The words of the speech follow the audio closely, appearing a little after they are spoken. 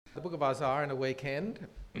The book of Isaiah in a weekend,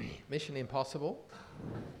 Mission Impossible.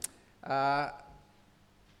 The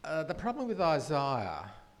problem with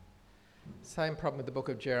Isaiah, same problem with the book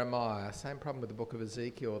of Jeremiah, same problem with the book of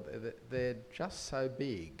Ezekiel, they're just so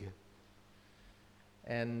big.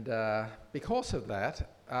 And because of that,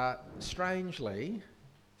 strange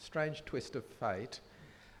twist of fate,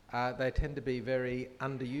 they tend to be very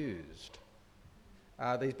underused.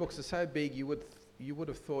 These books are so big you would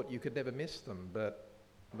have thought you could never miss them, but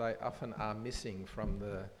they often are missing from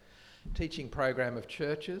the teaching program of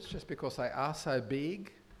churches just because they are so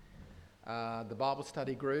big. The Bible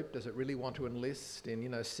study group, does it really want to enlist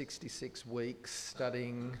in 66 weeks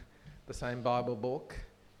studying the same Bible book?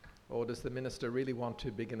 Or does the minister really want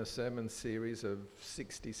to begin a sermon series of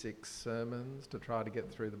 66 sermons to try to get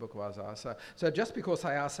through the book of Isaiah? So just because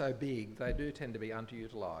they are so big, they do tend to be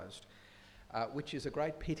underutilised, which is a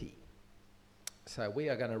great pity. So we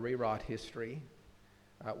are going to rewrite history.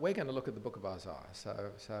 We're going to look at the book of Isaiah.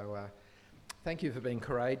 So thank you for being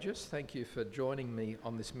courageous. Thank you for joining me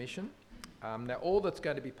on this mission. Now, all that's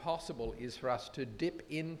going to be possible is for us to dip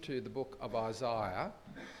into the book of Isaiah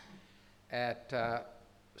at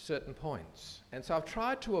certain points. And so I've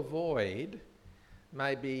tried to avoid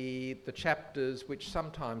maybe the chapters which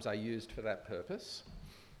sometimes are used for that purpose.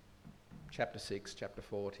 Chapter 6, chapter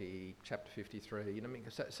 40, chapter 53.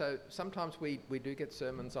 So sometimes we do get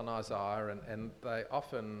sermons on Isaiah and they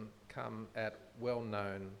often come at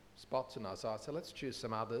well-known spots in Isaiah. So let's choose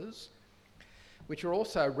some others which are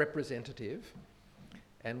also representative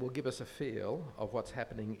and will give us a feel of what's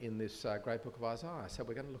happening in this great book of Isaiah. So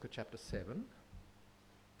we're going to look at chapter 7,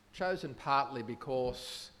 chosen partly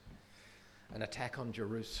because an attack on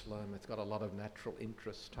Jerusalem, it's got a lot of natural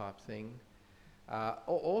interest type thing.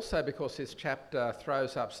 Also because this chapter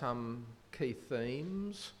throws up some key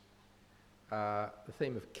themes. The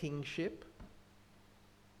theme of kingship,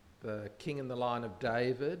 the king in the line of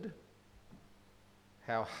David,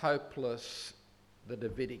 how hopeless the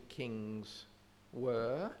Davidic kings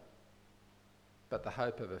were, but the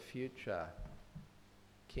hope of a future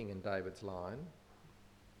king in David's line.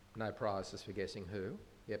 No prizes for guessing who.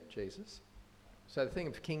 Yep, Jesus. So the theme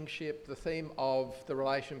of kingship, the theme of the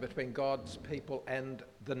relation between God's people and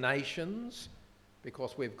the nations,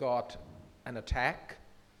 because we've got an attack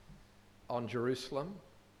on Jerusalem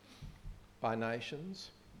by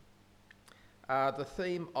nations. The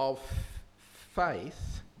theme of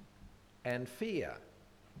faith and fear,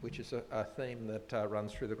 which is a theme that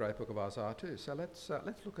runs through the great book of Isaiah too. So let's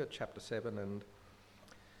look at chapter 7 and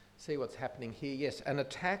see what's happening here. Yes, an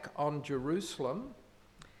attack on Jerusalem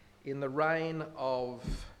in the reign of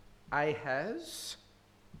Ahaz.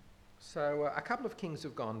 So a couple of kings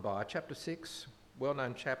have gone by. Chapter 6,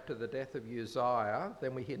 well-known chapter, the death of Uzziah.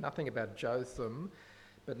 Then we hear nothing about Jotham,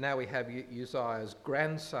 but now we have Uzziah's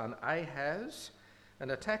grandson Ahaz.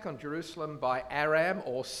 An attack on Jerusalem by Aram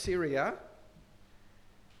or Syria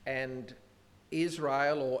and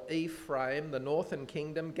Israel or Ephraim, the northern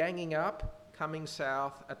kingdom, ganging up, coming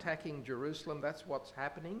south, attacking Jerusalem. That's what's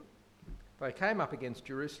happening. They came up against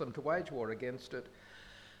Jerusalem to wage war against it,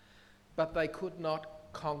 but they could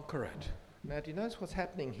not conquer it. Now, do you notice what's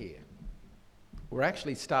happening here? We're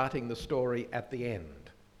actually starting the story at the end.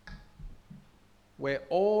 We're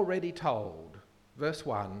already told, verse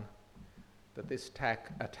 1, that this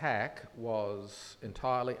attack was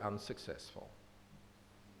entirely unsuccessful.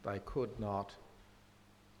 They could not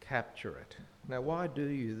capture it. Now, why do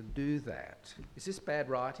you do that? Is this bad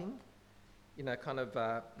writing?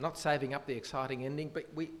 Not saving up the exciting ending, but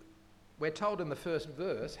we're told in the first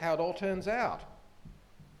verse how it all turns out.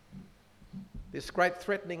 This great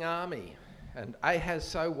threatening army, and Ahaz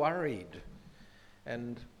so worried,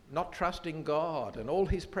 and not trusting God, and all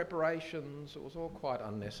his preparations, it was all quite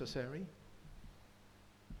unnecessary.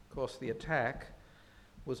 Of course, the attack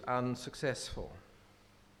was unsuccessful.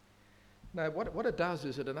 Now, what it does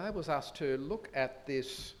is it enables us to look at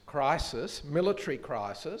this crisis, military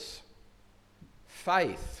crisis,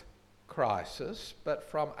 faith crisis, but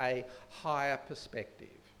from a higher perspective.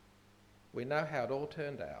 We know how it all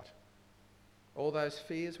turned out. All those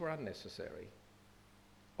fears were unnecessary.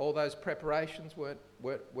 All those preparations weren't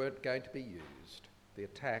going to be used. The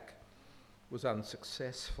attack was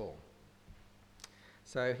unsuccessful.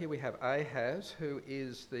 So here we have Ahaz, who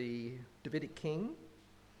is the Davidic king.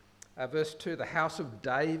 Verse 2, the house of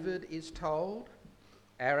David is told.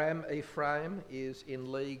 Aram, Ephraim is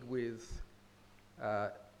in league with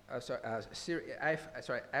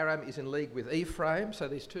Aram is in league with Ephraim, so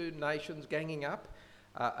these two nations ganging up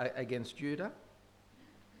against Judah.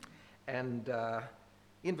 And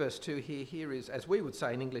in verse 2 here is, as we would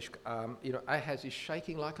say in English, Ahaz is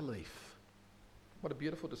shaking like a leaf. What a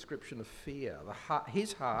beautiful description of fear.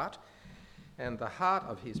 His heart and the heart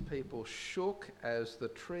of his people shook as the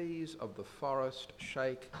trees of the forest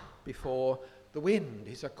shake before the wind.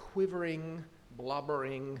 He's a quivering,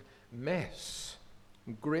 blubbering mess,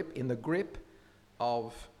 in the grip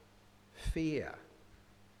of fear.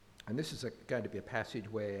 And this is going to be a passage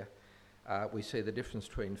where we see the difference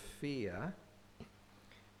between fear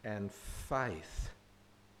and faith.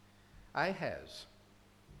 Ahaz,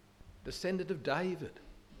 descendant of David,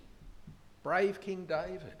 brave King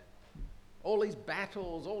David, all these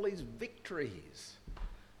battles, all these victories.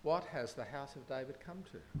 What has the house of David come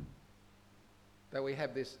to? That we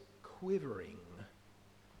have this quivering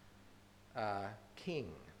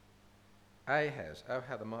king. Ahaz, oh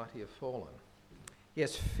how the mighty have fallen.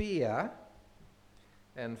 Yes, fear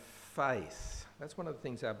and faith. That's one of the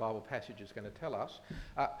things our Bible passage is going to tell us.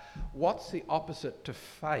 What's the opposite to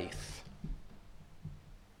faith?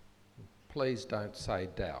 Please don't say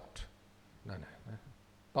doubt. No. The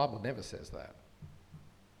Bible never says that.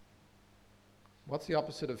 What's the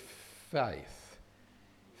opposite of faith?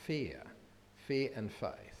 Fear. Fear and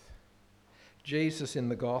faith. Jesus in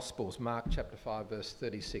the Gospels, Mark chapter 5 verse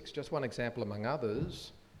 36, just one example among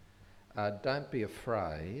others, don't be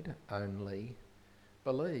afraid, only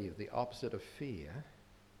believe. The opposite of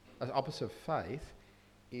opposite of faith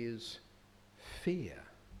is fear,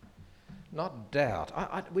 not doubt.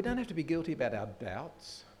 We don't have to be guilty about our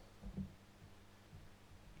doubts.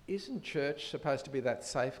 Isn't church supposed to be that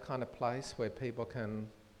safe kind of place where people can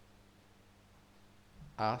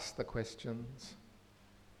ask the questions,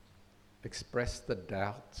 express the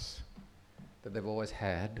doubts that they've always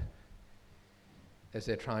had as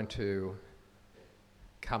they're trying to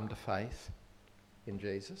come to faith in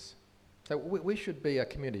Jesus? So we should be a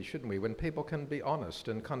community, shouldn't we, when people can be honest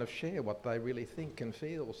and kind of share what they really think and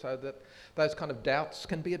feel so that those kind of doubts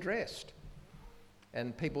can be addressed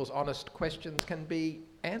and people's honest questions can be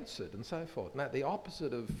answered and so forth. Now, the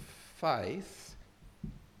opposite of faith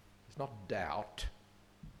is not doubt,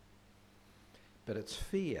 but it's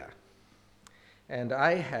fear. And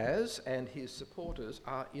Ahaz and his supporters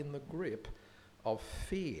are in the grip of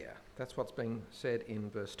fear. That's what's being said in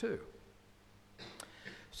verse 2.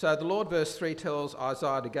 So the Lord, verse 3, tells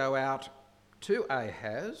Isaiah to go out to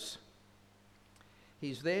Ahaz.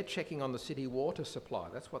 He's there checking on the city water supply.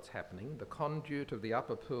 That's what's happening. The conduit of the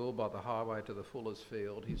upper pool by the highway to the fuller's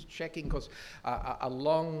field. He's checking because a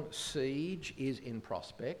long siege is in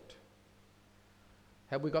prospect.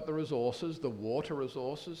 Have we got the resources, the water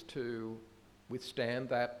resources, to withstand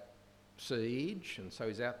that siege? And so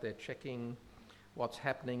he's out there checking what's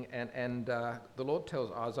happening. And the Lord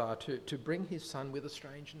tells Isaiah to bring his son with a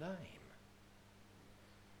strange name.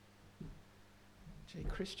 Gee,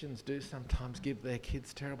 Christians do sometimes give their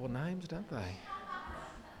kids terrible names, don't they?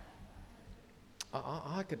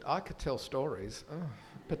 I could tell stories,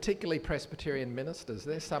 particularly Presbyterian ministers.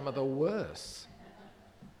 They're some of the worst.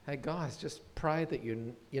 Hey guys, just pray that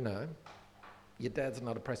you know, your dad's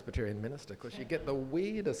not a Presbyterian minister, because you get the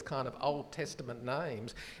weirdest kind of Old Testament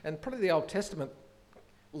names, and probably the Old Testament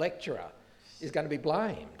lecturer is going to be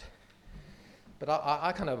blamed. But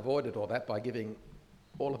I kind of avoided all that by giving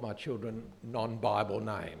all of my children non-Bible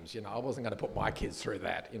names. You know, I wasn't going to put my kids through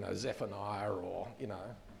that, you know, Zephaniah or, you know,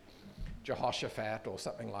 Jehoshaphat or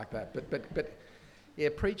something like that. But yeah,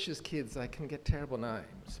 preachers' kids, they can get terrible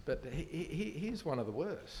names. But here's one of the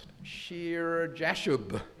worst. Shear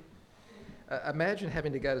Jashub. Imagine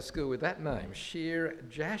having to go to school with that name, Shear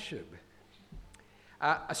Jashub.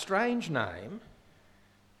 A strange name.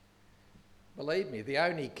 Believe me, the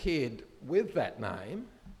only kid with that name,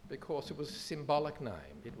 because it was a symbolic name.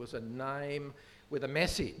 It was a name with a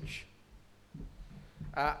message.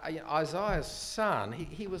 Isaiah's son,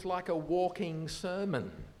 he was like a walking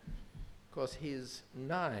sermon, because his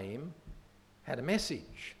name had a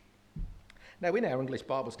message. Now, in our English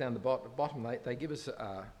Bibles down the bottom, they give us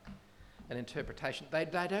an interpretation. They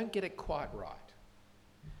don't get it quite right,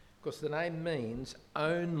 because the name means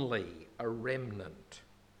only a remnant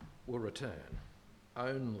will return.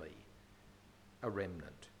 Only a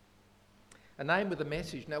remnant. A name with a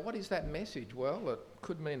message. Now, what is that message? Well, it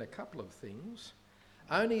could mean a couple of things.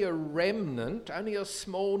 Only a remnant, only a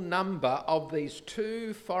small number of these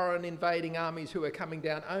two foreign invading armies who are coming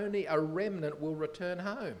down, only a remnant will return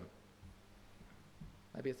home.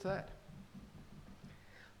 Maybe it's that.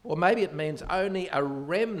 Or maybe it means only a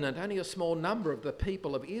remnant, only a small number of the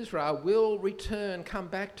people of Israel will return, come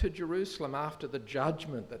back to Jerusalem after the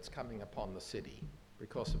judgment that's coming upon the city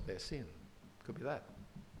because of their sin. Could be that.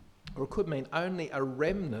 Or it could mean only a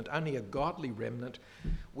remnant, only a godly remnant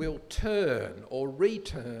will turn or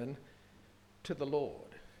return to the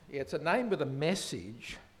Lord. Yeah, it's a name with a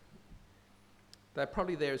message, though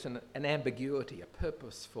probably there is an ambiguity, a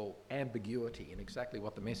purposeful ambiguity in exactly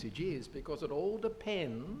what the message is, because it all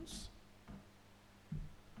depends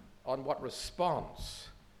on what response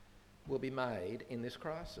will be made in this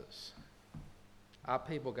crisis. Are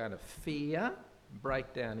people going to fear,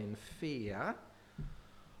 break down in fear,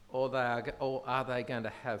 or are they going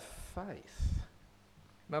to have faith?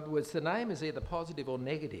 In other words, the name is either positive or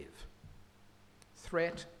negative,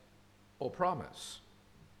 threat or promise.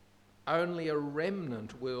 Only a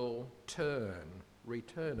remnant will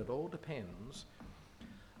return. It all depends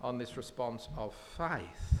on this response of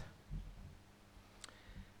faith.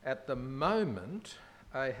 At the moment,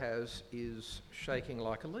 Ahaz is shaking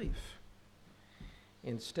like a leaf.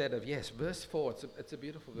 Instead of, yes, verse 4, it's a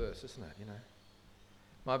beautiful verse, isn't it,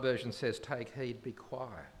 My version says, take heed, be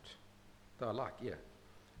quiet. Though I like,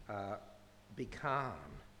 be calm.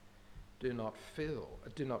 Do not fear.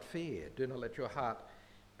 Do not let your heart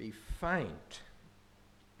be faint.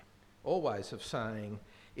 All ways of saying,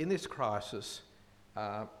 in this crisis,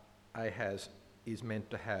 Ahaz is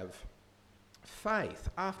meant to have faith.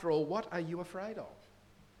 After all, what are you afraid of?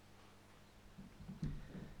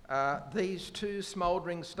 These two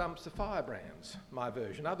smouldering stumps of firebrands, my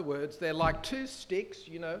version. In other words, they're like two sticks,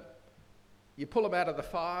 You pull them out of the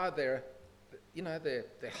fire, they're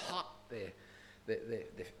hot, they're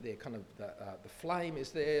kind of, the flame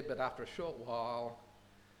is there, but after a short while,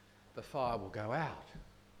 the fire will go out.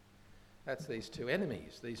 That's these two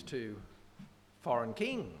enemies, these two foreign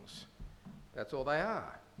kings. That's all they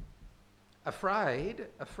are. Afraid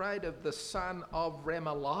of the son of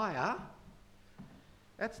Remaliah.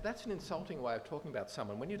 That's an insulting way of talking about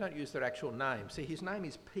someone when you don't use their actual name. See, his name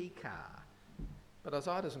is Pekah, but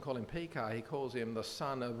Isaiah doesn't call him Pekah, he calls him the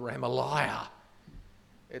son of Remaliah.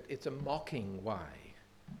 It's a mocking way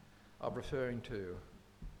of referring to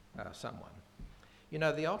someone.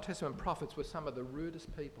 The Old Testament prophets were some of the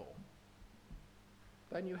rudest people.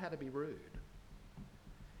 They knew how to be rude.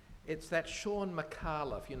 It's that Sean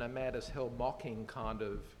McAuliffe, mad as hell, mocking kind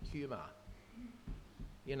of humour.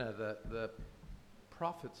 The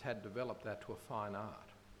prophets had developed that to a fine art.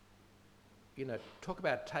 Talk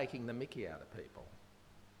about taking the mickey out of people,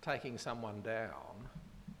 taking someone down,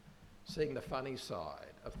 seeing the funny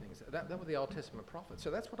side of things. That were the Old Testament prophets. So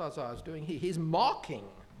that's what Isaiah's doing here. He's mocking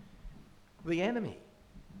the enemy,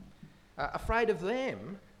 afraid of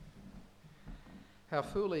them. How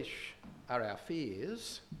foolish are our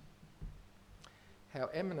fears. How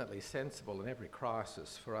eminently sensible in every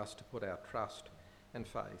crisis for us to put our trust and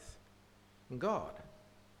faith in God.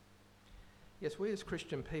 Yes, we as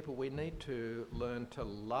Christian people, we need to learn to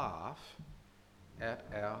laugh at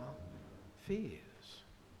our fears.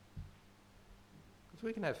 Because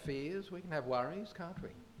we can have fears, we can have worries, can't we?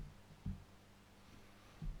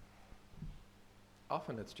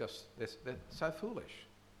 Often it's just, they're so foolish,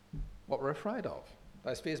 what we're afraid of.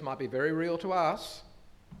 Those fears might be very real to us,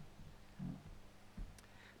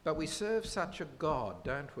 but we serve such a God,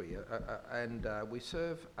 don't we? And we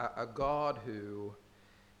serve a God who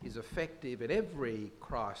is effective in every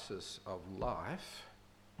crisis of life.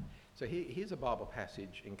 So here's a Bible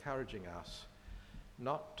passage encouraging us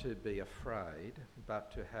not to be afraid,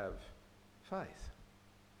 but to have faith.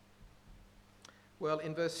 Well,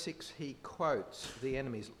 in verse 6, he quotes the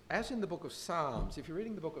enemies. As in the book of Psalms, if you're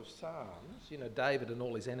reading the book of Psalms, David and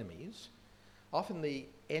all his enemies, often the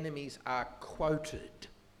enemies are quoted.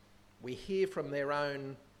 We hear from their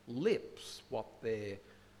own lips what their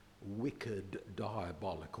wicked,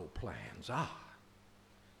 diabolical plans are.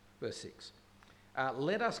 Verse 6.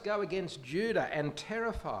 Let us go against Judah and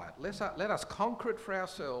terrify it. Let us conquer it for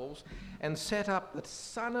ourselves and set up the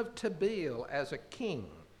son of Tabeel as a king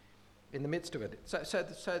in the midst of it.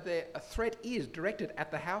 So their threat is directed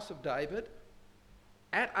at the house of David,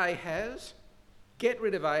 at Ahaz. Get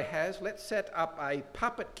rid of Ahaz. Let's set up a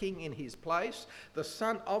puppet king in his place, the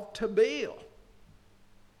son of Tabeel.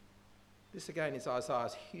 This again is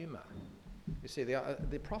Isaiah's humour. You see,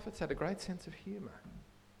 the prophets had a great sense of humour.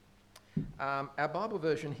 Our Bible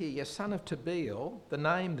version here, yes, son of Tabeel, the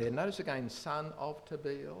name there, notice again, son of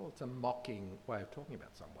Tabeel. It's a mocking way of talking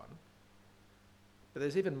about someone. But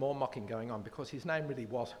there's even more mocking going on because his name really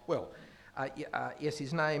was, yes,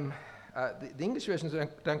 his name, the English versions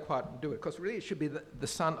don't quite do it because really it should be the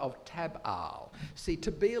son of Tabal. See,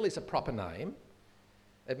 Tabeel is a proper name.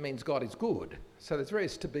 It means God is good. So there's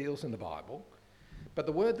various Tabeels in the Bible. But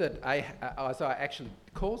the word that Isaiah actually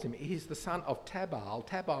calls him is the son of Tabal.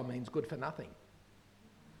 Tabal means good for nothing.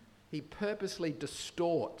 He purposely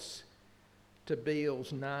distorts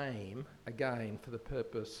Tabeel's name again for the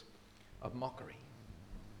purpose of mockery.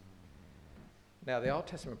 Now, the Old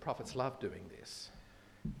Testament prophets love doing this.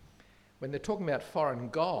 When they're talking about foreign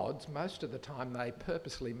gods, most of the time they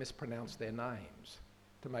purposely mispronounce their names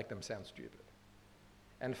to make them sound stupid.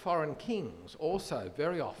 And foreign kings also,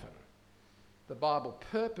 very often, the Bible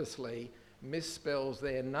purposely misspells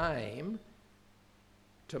their name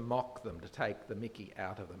to mock them, to take the mickey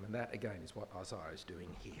out of them. And that, again, is what Isaiah is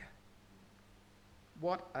doing here.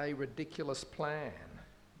 What a ridiculous plan.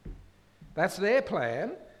 That's their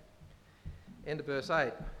plan. End of verse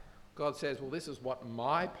 8. God says, well, this is what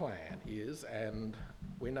my plan is, and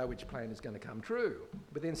we know which plan is going to come true.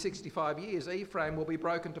 Within 65 years, Ephraim will be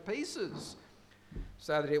broken to pieces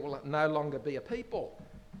so that it will no longer be a people.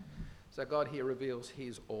 So God here reveals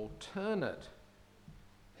his alternate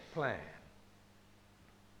plan.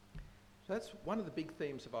 So that's one of the big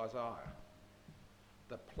themes of Isaiah,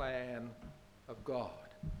 the plan of God.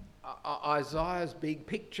 Isaiah's big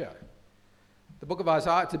picture. The book of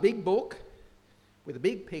Isaiah, it's a big book with a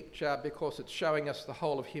big picture because it's showing us the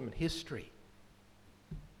whole of human history.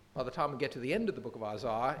 By the time we get to the end of the book of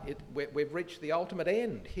Isaiah, we've reached the ultimate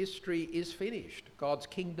end. History is finished. God's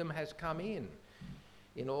kingdom has come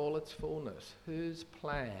in all its fullness. Whose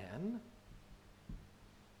plan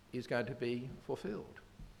is going to be fulfilled?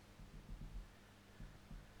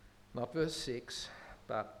 Not verse 6,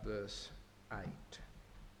 but verse 8.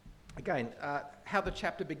 Again, how the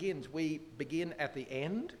chapter begins. We begin at the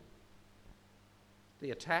end.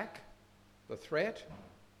 The attack, the threat,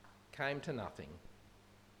 came to nothing.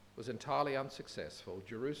 Was entirely unsuccessful.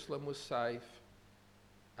 Jerusalem was safe.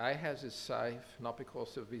 Ahaz is safe, not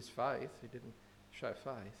because of his faith. He didn't show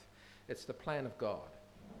faith. It's the plan of God.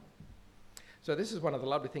 So this is one of the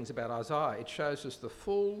lovely things about Isaiah. It shows us the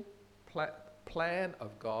full plan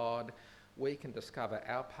of God. We can discover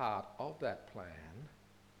our part of that plan.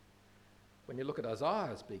 When you look at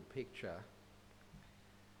Isaiah's big picture,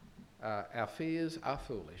 our fears are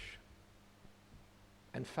foolish,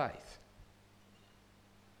 and faith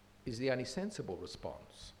is the only sensible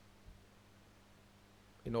response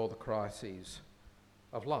in all the crises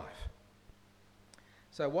of life.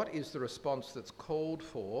 So what is the response that's called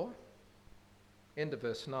for? End of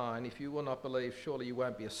verse 9, if you will not believe, surely you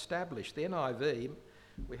won't be established. The NIV,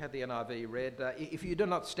 we had the NIV read, if you do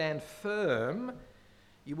not stand firm,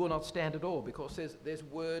 you will not stand at all, because there's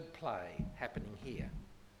word play happening here.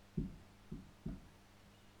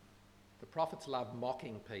 The prophets love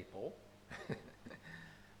mocking people.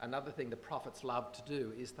 Another thing the prophets love to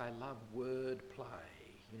do is they love word play,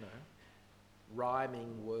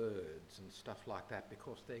 rhyming words and stuff like that,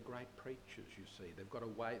 because they're great preachers, you see. They've got a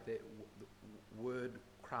way, they're word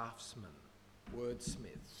craftsmen,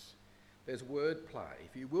 wordsmiths. There's word play.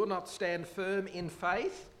 If you will not stand firm in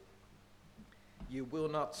faith, you will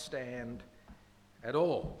not stand at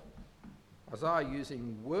all. Isaiah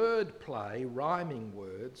using word play, rhyming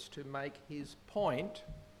words, to make his point.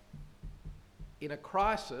 In a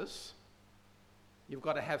crisis, you've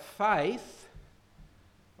got to have faith,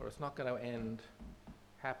 or it's not going to end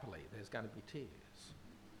happily. There's going to be tears.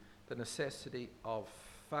 The necessity of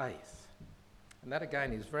faith. And that,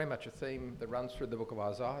 again, is very much a theme that runs through the book of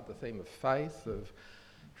Isaiah, the theme of faith, of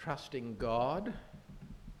trusting God.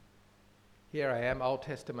 Here I am, Old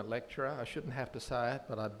Testament lecturer. I shouldn't have to say it,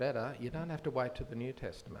 but I'd better. You don't have to wait to the New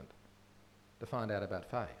Testament to find out about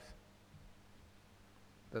faith.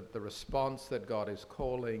 That the response that God is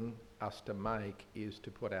calling us to make is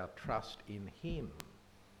to put our trust in him.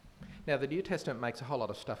 Now, the New Testament makes a whole lot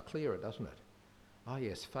of stuff clearer, doesn't it? Oh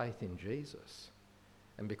yes, faith in Jesus.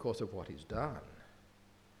 And because of what he's done,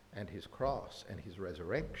 and his cross, and his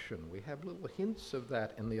resurrection, we have little hints of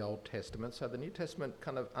that in the Old Testament. So the New Testament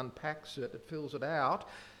kind of unpacks it, it fills it out,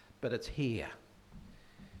 but it's here.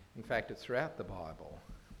 In fact, it's throughout the Bible.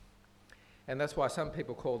 And that's why some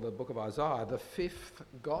people call the book of Isaiah the fifth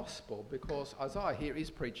gospel, because Isaiah here is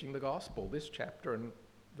preaching the gospel, this chapter, and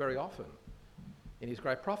very often in his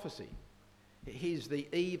great prophecy. He's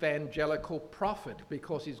the evangelical prophet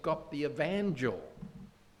because he's got the evangel,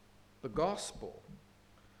 the gospel,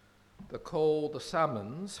 the call, the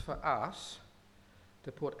summons for us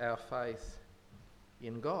to put our faith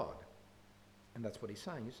in God. And that's what he's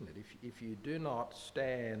saying, isn't it? If you do not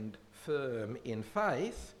stand firm in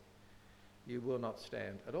faith, you will not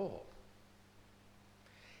stand at all.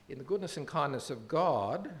 In the goodness and kindness of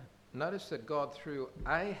God, notice that God, through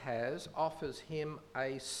Ahaz, offers him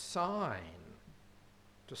a sign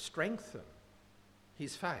to strengthen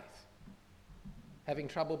his faith. Having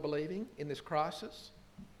trouble believing in this crisis?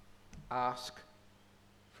 Ask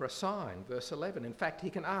for a sign, verse 11. In fact, he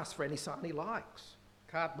can ask for any sign he likes,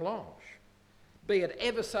 carte blanche, be it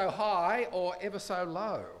ever so high or ever so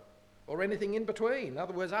low, or anything in between. In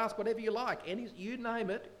other words, ask whatever you like. You name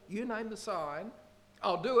it, you name the sign,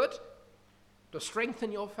 I'll do it to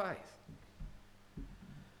strengthen your faith.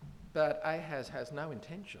 But Ahaz has no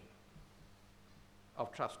intention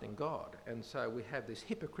of trusting God, and so we have this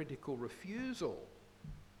hypocritical refusal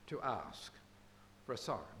to ask for a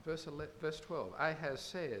sign. Verse 12, Ahaz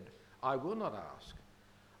said, I will not ask.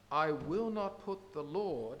 I will not put the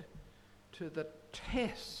Lord to the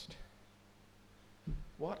test.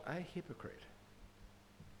 What a hypocrite.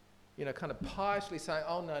 You know, kind of piously saying,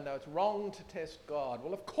 oh no, it's wrong to test God.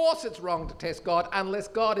 Well, of course it's wrong to test God unless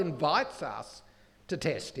God invites us to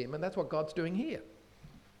test him, and that's what God's doing here.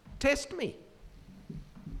 Test me.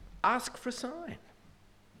 Ask for a sign.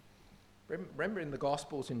 Remember in the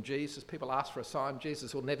Gospels in Jesus, people ask for a sign,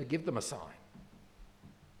 Jesus will never give them a sign.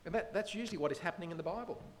 And that's usually what is happening in the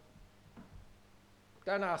Bible.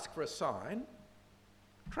 Don't ask for a sign,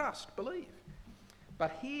 trust, believe.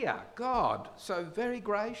 But here, God, so very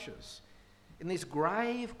gracious, in this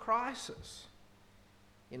grave crisis,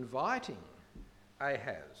 inviting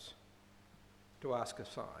Ahaz to ask a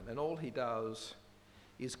sign. And all he does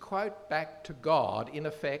is quote back to God, in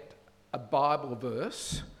effect, a Bible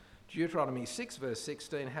verse, Deuteronomy 6, verse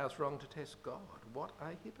 16, how it's wrong to test God. What a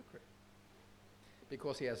hypocrite.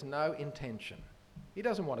 Because he has no intention. He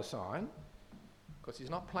doesn't want a sign, because he's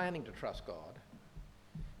not planning to trust God.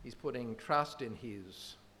 He's putting trust in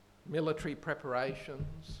his military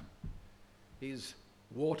preparations, his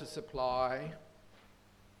water supply.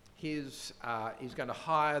 He's going to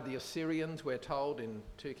hire the Assyrians, we're told in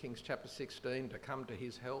 2 Kings chapter 16, to come to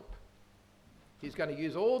his help. He's going to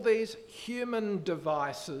use all these human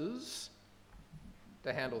devices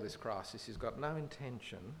to handle this crisis. He's got no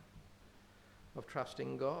intention of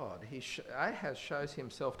trusting God. Ahaz shows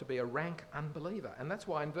himself to be a rank unbeliever. And that's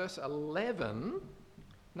why in verse 11,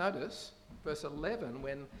 notice, verse 11,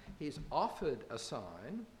 when he's offered a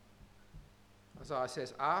sign, Isaiah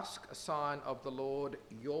says, ask a sign of the Lord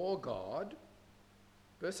your God.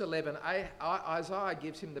 Verse 11, Isaiah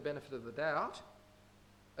gives him the benefit of the doubt,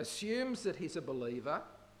 assumes that he's a believer,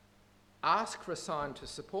 ask for a sign to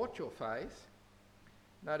support your faith.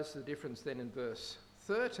 Notice the difference then in verse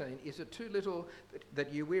 13. Is it too little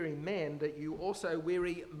that you weary men, that you also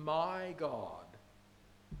weary my God?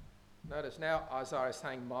 Notice now Isaiah is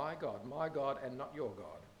saying my God and not your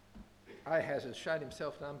God. Ahaz has shown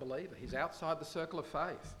himself an unbeliever. He's outside the circle of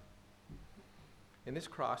faith. In this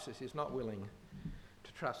crisis, he's not willing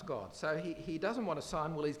to trust God. So he doesn't want a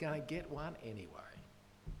sign, well, he's going to get one anyway.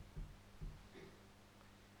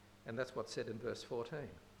 And that's what's said in verse 14.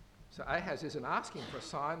 So Ahaz isn't asking for a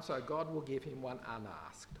sign, so God will give him one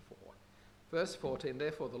unasked for. Verse 14,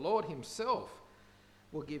 therefore the Lord himself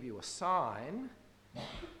will give you a sign.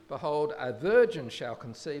 Behold, a virgin shall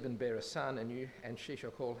conceive and bear a son, and she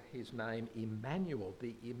shall call his name Emmanuel,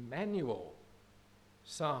 the Emmanuel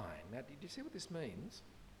sign. Now, did you see what this means?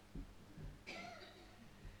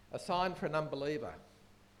 A sign for an unbeliever.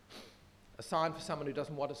 A sign for someone who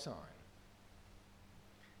doesn't want a sign.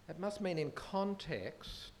 It must mean in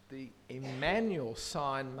context, the Emmanuel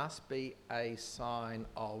sign must be a sign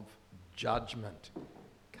of judgment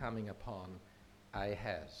coming upon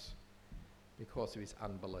Ahaz because of his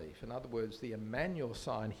unbelief. In other words, the Emmanuel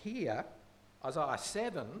sign here, Isaiah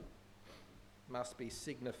 7, must be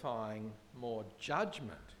signifying more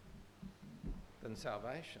judgment than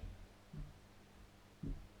salvation.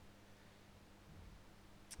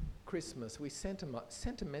 Christmas, we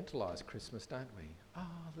sentimentalise Christmas, don't we? Oh,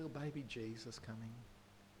 little baby Jesus coming.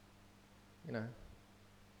 You know,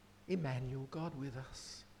 Emmanuel, God with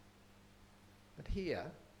us. But here,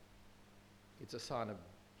 it's a sign of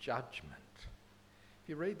judgment. If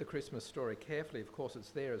you read the Christmas story carefully, of course, it's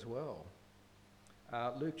there as well.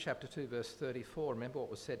 Luke chapter 2, verse 34, remember what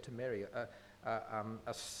was said to Mary,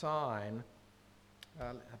 a sign.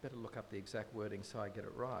 I better look up the exact wording so I get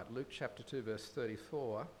it right. Luke chapter 2, verse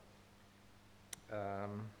 34.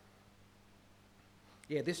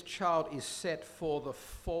 This child is set for the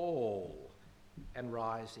fall and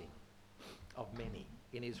rising of many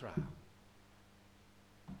in Israel.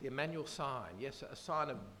 The Emmanuel sign, yes, a sign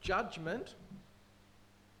of judgment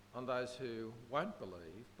on those who won't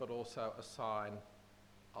believe, but also a sign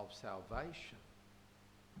of salvation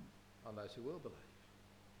on those who will believe.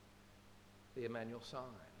 The Emmanuel sign.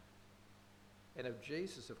 And of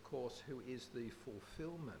Jesus, of course, who is the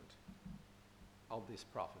fulfillment of this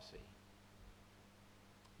prophecy.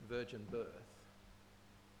 Virgin birth.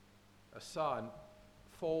 A sign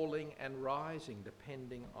falling and rising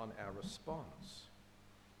depending on our response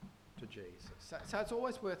to Jesus. So it's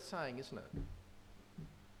always worth saying, isn't it?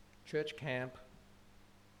 Church camp,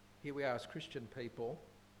 here we are as Christian people.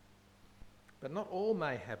 But not all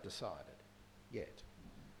may have decided yet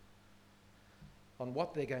on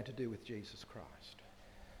what they're going to do with Jesus Christ.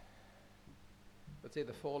 It's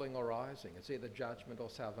either falling or rising. It's either judgment or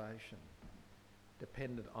salvation,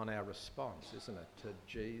 dependent on our response, isn't it, to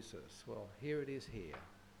Jesus? Well, here it is here.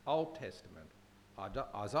 Old Testament,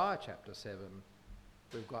 Isaiah chapter 7.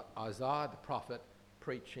 We've got Isaiah the prophet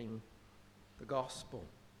preaching the gospel.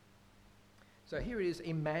 So here it is,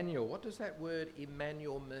 Emmanuel. What does that word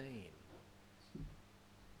Emmanuel mean?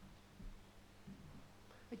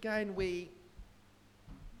 Again, we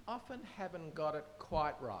often haven't got it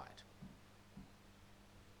quite right.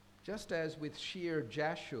 Just as with Shear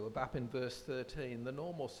Jashub up in verse 13, the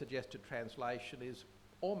normal suggested translation is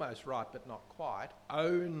almost right but not quite.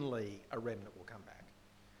 Only a remnant will come back.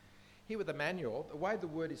 Here with Emmanuel, the way the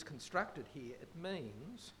word is constructed here, it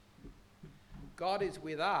means God is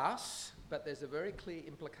with us, but there's a very clear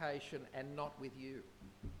implication, and not with you.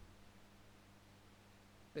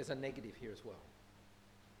 There's a negative here as well.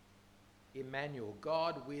 Emmanuel,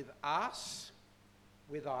 God with us,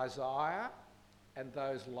 with Isaiah, and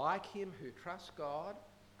those like him who trust God.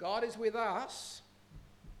 God is with us,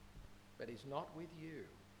 but he's not with you.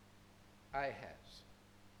 Ahaz,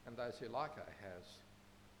 and those who like Ahaz,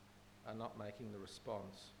 are not making the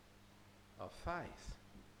response of faith.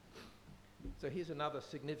 So here's another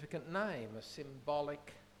significant name, a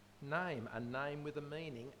symbolic name, a name with a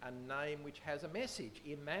meaning, a name which has a message.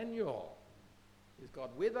 Emmanuel. Is God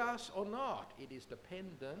with us or not? It is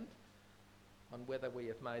dependent on whether we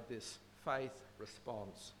have made this faith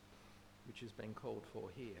response, which is being called for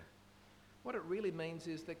here. What it really means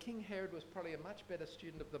is that King Herod was probably a much better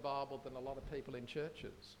student of the Bible than a lot of people in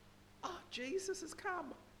churches. Oh, Jesus has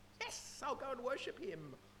come. Yes, I'll go and worship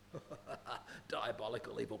him.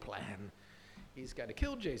 Diabolical, evil plan. He's going to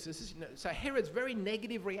kill Jesus. So Herod's very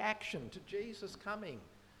negative reaction to Jesus coming.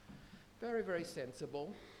 Very, very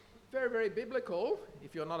sensible. Very, very biblical,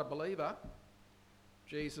 if you're not a believer.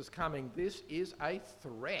 Jesus coming, this is a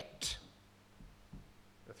threat.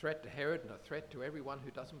 A threat to Herod and a threat to everyone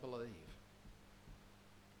who doesn't believe.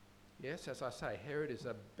 Yes, as I say, Herod is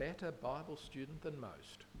a better Bible student than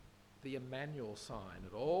most. The Emmanuel sign,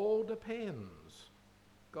 it all depends.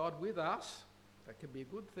 God with us, that can be a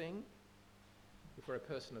good thing if we're a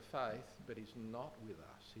person of faith, but he's not with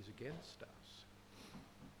us, he's against us.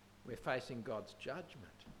 We're facing God's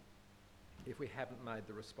judgment if we haven't made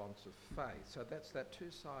the response of faith. So that's that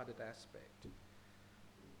two-sided aspect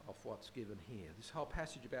of what's given here. This whole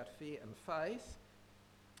passage about fear and faith,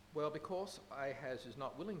 well, because Ahaz is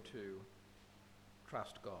not willing to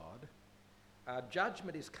trust God,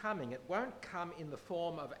 judgment is coming. It won't come in the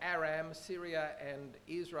form of Aram, Syria and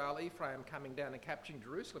Israel, Ephraim coming down and capturing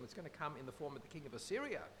Jerusalem. It's going to come in the form of the king of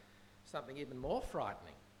Assyria, something even more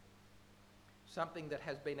frightening. Something that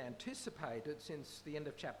has been anticipated since the end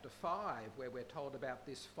of chapter 5, where we're told about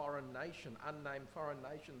this foreign nation, unnamed foreign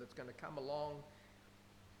nation that's going to come along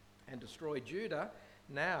and destroy Judah.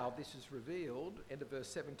 Now this is revealed, end of verse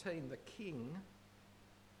 17, the king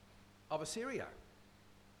of Assyria.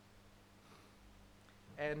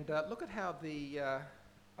 And look at how the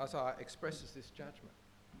Isaiah expresses this judgment.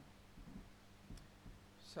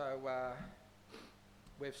 So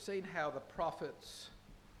we've seen how the prophets,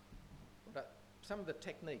 some of the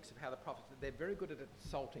techniques of how the prophets, they're very good at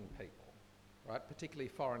insulting people, right? Particularly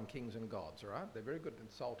foreign kings and gods, right? They're very good at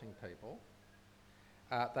insulting people.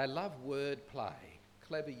 They love wordplay,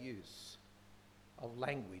 clever use of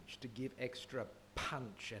language to give extra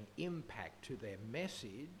punch and impact to their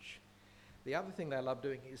message. The other thing they love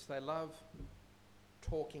doing is they love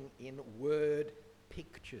talking in word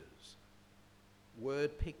pictures.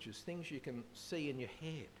 Word pictures, things you can see in your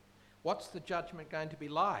head. What's the judgment going to be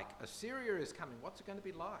like? Assyria is coming. What's it going to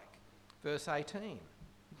be like? Verse 18.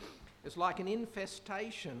 It's like an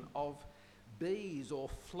infestation of bees or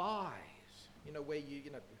flies, where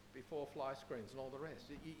before fly screens and all the rest.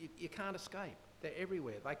 You can't escape. They're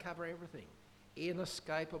everywhere. They cover everything.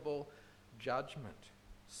 Inescapable judgment.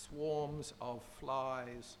 Swarms of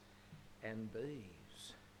flies and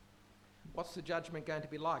bees. What's the judgment going to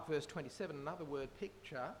be like? Verse 27, another word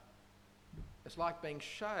picture. It's like being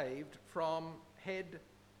shaved from head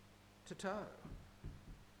to toe.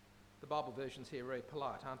 The Bible versions here are very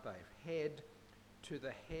polite, aren't they? Head to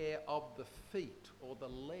the hair of the feet or the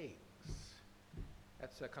legs.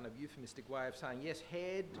 That's a kind of euphemistic way of saying, yes,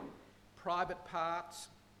 head, private parts,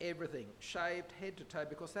 everything, shaved head to toe,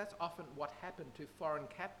 because that's often what happened to foreign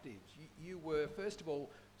captives. You were, first of all,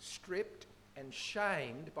 stripped and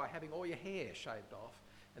shamed by having all your hair shaved off,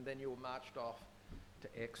 and then you were marched off to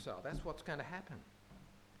exile. That's what's going to happen.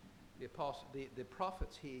 The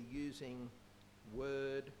prophets here using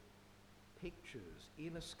word pictures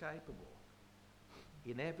inescapable,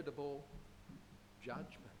 inevitable judgment.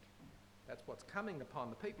 That's what's coming upon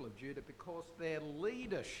the people of Judah because their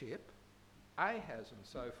leadership, Ahaz and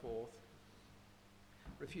so forth,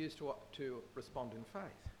 refused to respond in faith.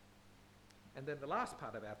 And then the last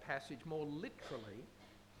part of our passage, more literally,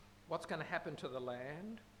 what's going to happen to the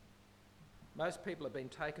land? Most people have been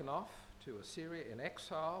taken off to Assyria in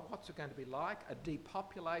exile. What's it going to be like? A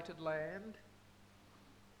depopulated land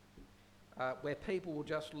where people will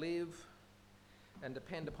just live and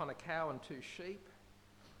depend upon a cow and 2 sheep.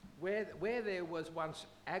 Where there was once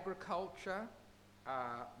agriculture,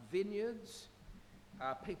 vineyards,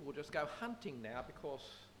 people will just go hunting now because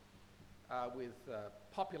with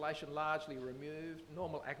population largely removed,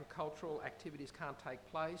 normal agricultural activities can't take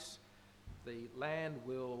place. The land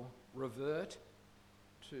will revert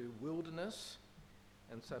to wilderness,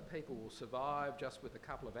 and so people will survive just with a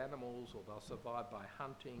couple of animals, or they'll survive by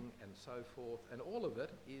hunting and so forth, and all of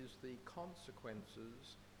it is the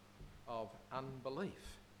consequences of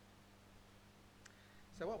unbelief.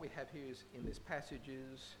 So what we have here is, in this passage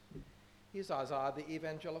is, here's Isaiah, the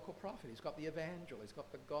evangelical prophet. He's got the evangel, he's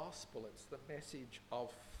got the gospel, it's the message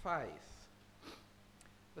of faith.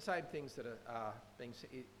 The same things that are being,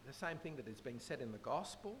 the same thing that is being said in the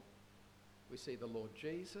gospel. We see the Lord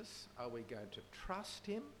Jesus. Are we going to trust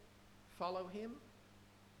him, follow him,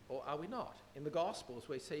 or are we not? In the Gospels,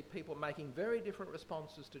 we see people making very different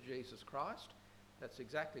responses to Jesus Christ. That's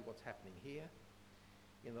exactly what's happening here.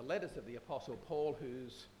 In the letters of the Apostle Paul,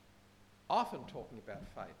 who's often talking about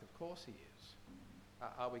faith, of course he is.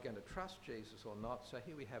 Are we going to trust Jesus or not? So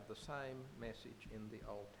here we have the same message in the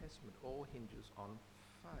Old Testament. All hinges on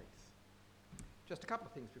faith. Just a couple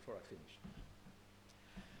of things before I finish.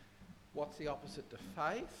 What's the opposite to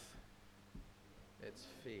faith? It's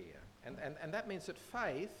fear. And that means that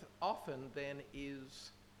faith often then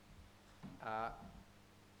is, how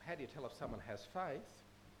do you tell if someone has faith?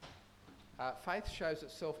 Faith shows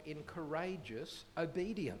itself in courageous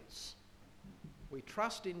obedience. We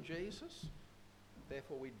trust in Jesus,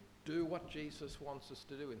 therefore we do what Jesus wants us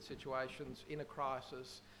to do in situations, in a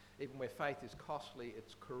crisis, even where faith is costly,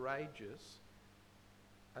 it's courageous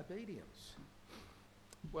obedience.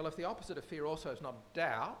 Well, if the opposite of fear also is not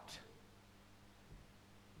doubt,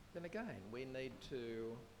 then again, we need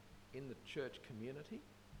to, in the church community,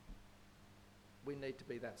 we need to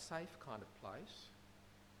be that safe kind of place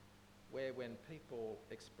where when people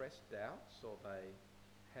express doubts or they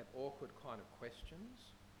have awkward kind of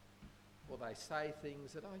questions or they say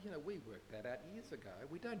things that, we worked that out years ago,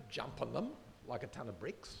 we don't jump on them like a ton of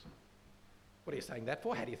bricks. What are you saying that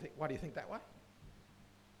for? Why do you think that way?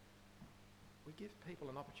 We give people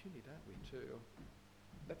an opportunity, don't we, to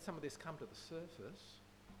let some of this come to the surface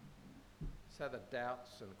so that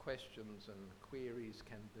doubts and questions and queries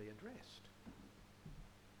can be addressed.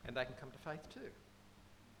 And they can come to faith too.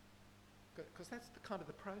 Because that's the kind of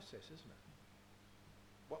the process, isn't it?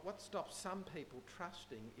 What stops some people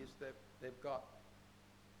trusting is that they've got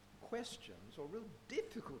questions or real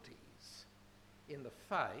difficulties in the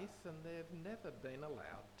faith and they've never been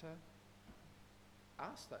allowed to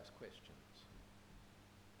ask those questions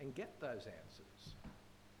and get those answers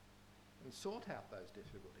and sort out those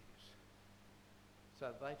difficulties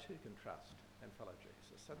so that they too can trust and follow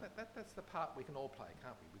Jesus. So that's the part we can all play,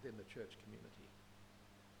 can't we, within the church community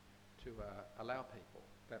to allow people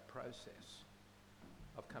that process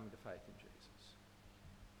of coming to faith in Jesus.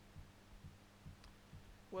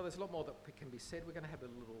 Well, there's a lot more that can be said. We're going to have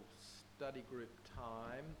a little study group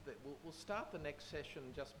time. That we'll start the next session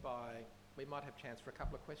just by, we might have a chance for a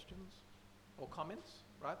couple of questions or comments,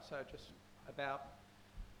 right? So just about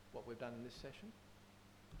what we've done in this session.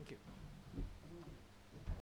 Thank you.